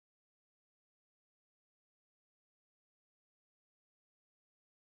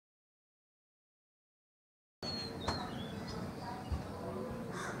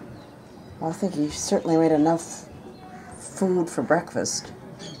Well, I think he certainly made enough food for breakfast.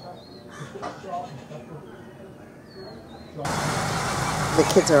 The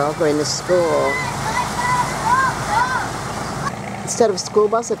kids are all going to school. Instead of school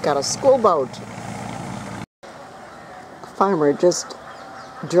bus, they've got a school boat. A farmer just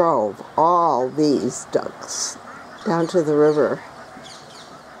drove all these ducks down to the river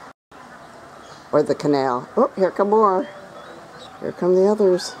or the canal. Oh, here come more. Here come the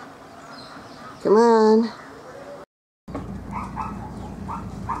others. Come on.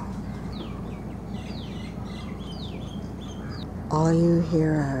 All you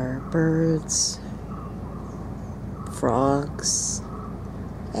hear are birds, frogs,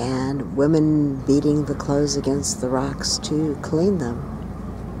 and women beating the clothes against the rocks to clean them.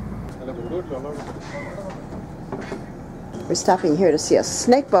 We're stopping here to see a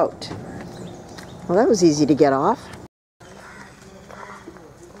snake boat. Well, that was easy to get off.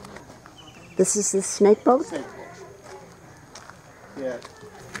 This is the snake boat? Yeah.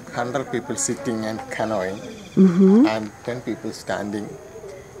 100 people sitting and canoeing, and 10 people standing,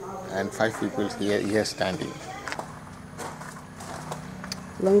 and 5 people here standing.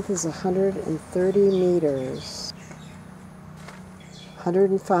 Length is 130 meters.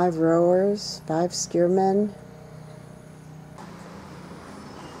 105 rowers, 5 steermen.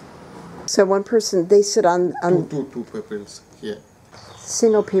 So one person, they sit on two people here.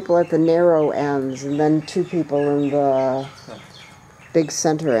 Single people at the narrow ends, and then 2 people in the big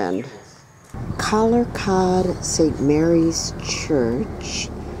center end. Collarcod St. Mary's Church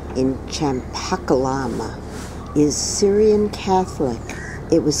in Champakulam is Syrian Catholic.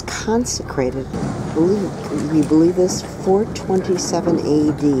 It was consecrated, we believe this, 427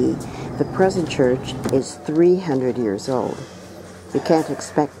 AD. The present church is 300 years old. You can't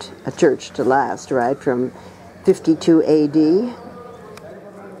expect a church to last, right, from 52 AD.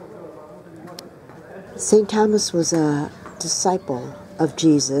 St. Thomas was a disciple of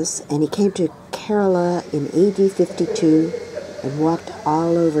Jesus, and he came to Kerala in AD 52 and walked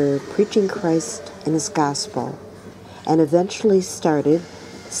all over preaching Christ and his gospel, and eventually started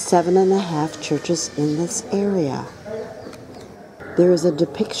 7.5 churches in this area. There is a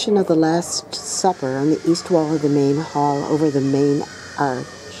depiction of the Last Supper on the east wall of the main hall over the main arch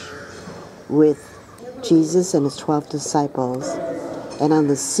with Jesus and his 12 disciples. And on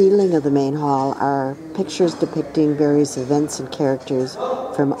the ceiling of the main hall are pictures depicting various events and characters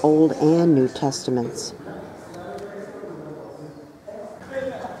from Old and New Testaments.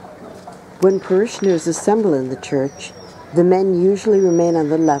 When parishioners assemble in the church, the men usually remain on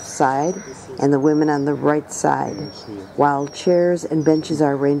the left side and the women on the right side, while chairs and benches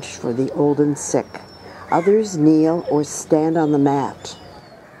are arranged for the old and sick. Others kneel or stand on the mat.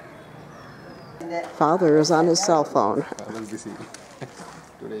 Father is on his cell phone.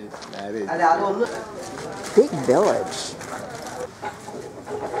 Big village.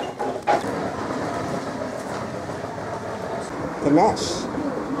 Ganesh.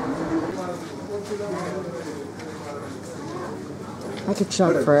 I could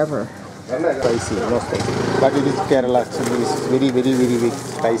shop forever. Spicy, no spicy. But it is Kerala chili is very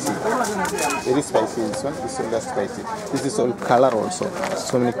spicy. Very spicy this one. This one less spicy. This is all color also.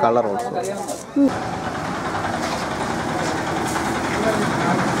 So many color also.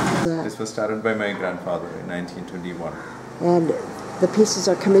 This was started by my grandfather in 1921. And the pieces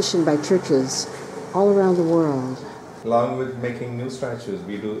are commissioned by churches all around the world. Along with making new statues,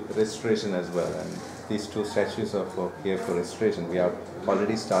 we do restoration as well. And these 2 statues are here for restoration. We have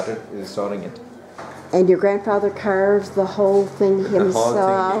already started restoring it. And your grandfather carved the whole thing himself? The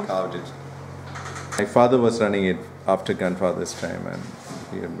whole thing, he carved it. My father was running it after grandfather's time, and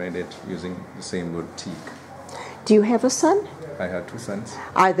he had made it using the same wood, teak. Do you have a son? I have 2 sons.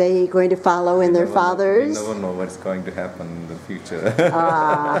 Are they going to follow in their fathers? We never know what's going to happen in the future.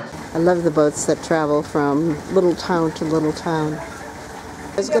 I love the boats that travel from little town to little town.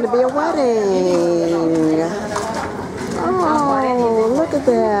 There's going to be a wedding. Oh, look at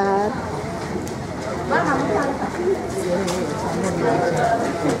that.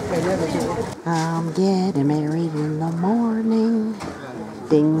 I'm getting married in the morning.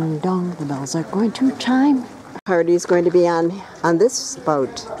 Ding dong, the bells are going to chime. Party is going to be on this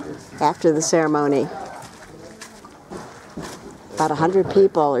boat after the ceremony. About 100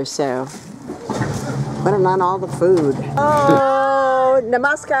 people or so. Putting on all the food. Oh,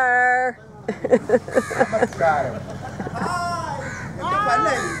 namaskar.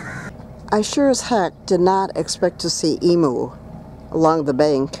 I sure as heck did not expect to see emu along the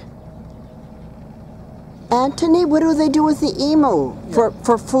bank. Anthony, what do they do with the emu?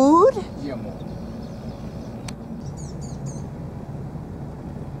 For food?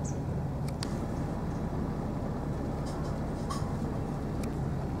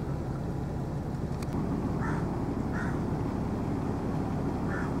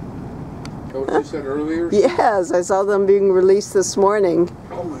 what you said earlier? Yes, I saw them being released this morning.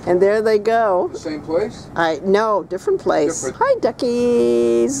 And there they go. The same place? No, different place. Different. Hi,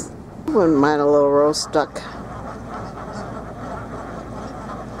 duckies. Wouldn't mind a little roast duck.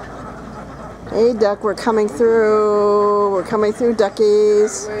 Hey, duck, we're coming through. We're coming through,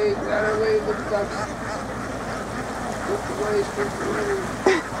 duckies. That away, the ducks.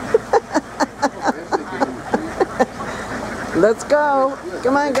 Let's go.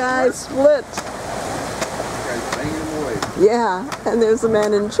 Come on, guys, split. Yeah, and there's the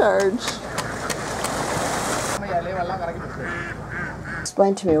man in charge.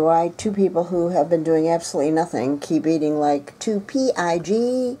 Explain to me why two people who have been doing absolutely nothing keep eating like two pig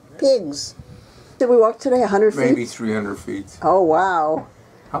pigs. Did we walk today 100 feet? Maybe 300 feet. Oh, wow.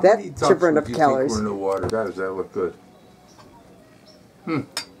 How That many ducks should burn would up you calories. think were in the water? Does that look good?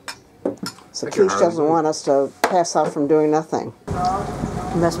 So I can Keish hardly doesn't want us to pass out from doing nothing.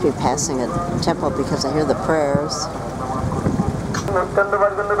 I must be passing a temple because I hear the prayers.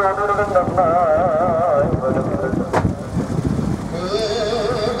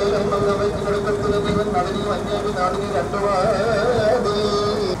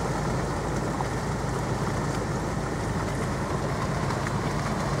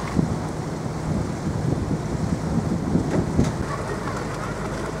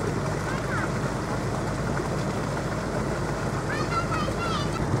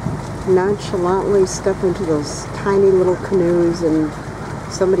 Nonchalantly step into those tiny little canoes and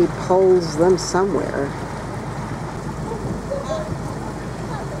somebody pulls them somewhere.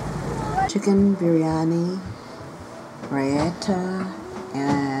 Chicken biryani, raita,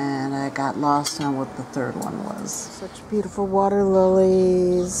 and I got lost on what the third one was. Such beautiful water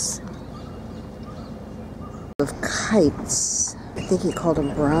lilies. Of kites. I think he called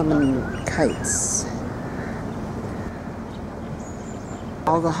them Brahmin kites.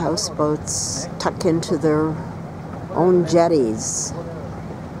 All the houseboats tuck into their own jetties.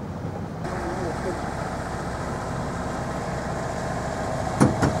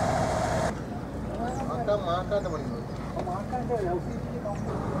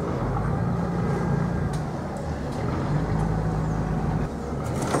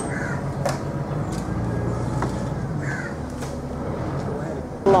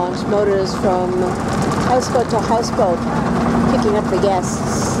 Launch motors from houseboat to houseboat, picking up the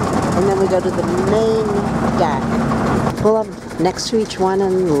guests, and then we go to the main deck. Pull up next to each one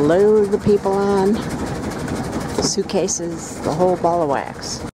and load the people on. Suitcases, the whole ball of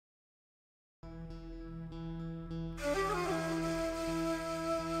wax.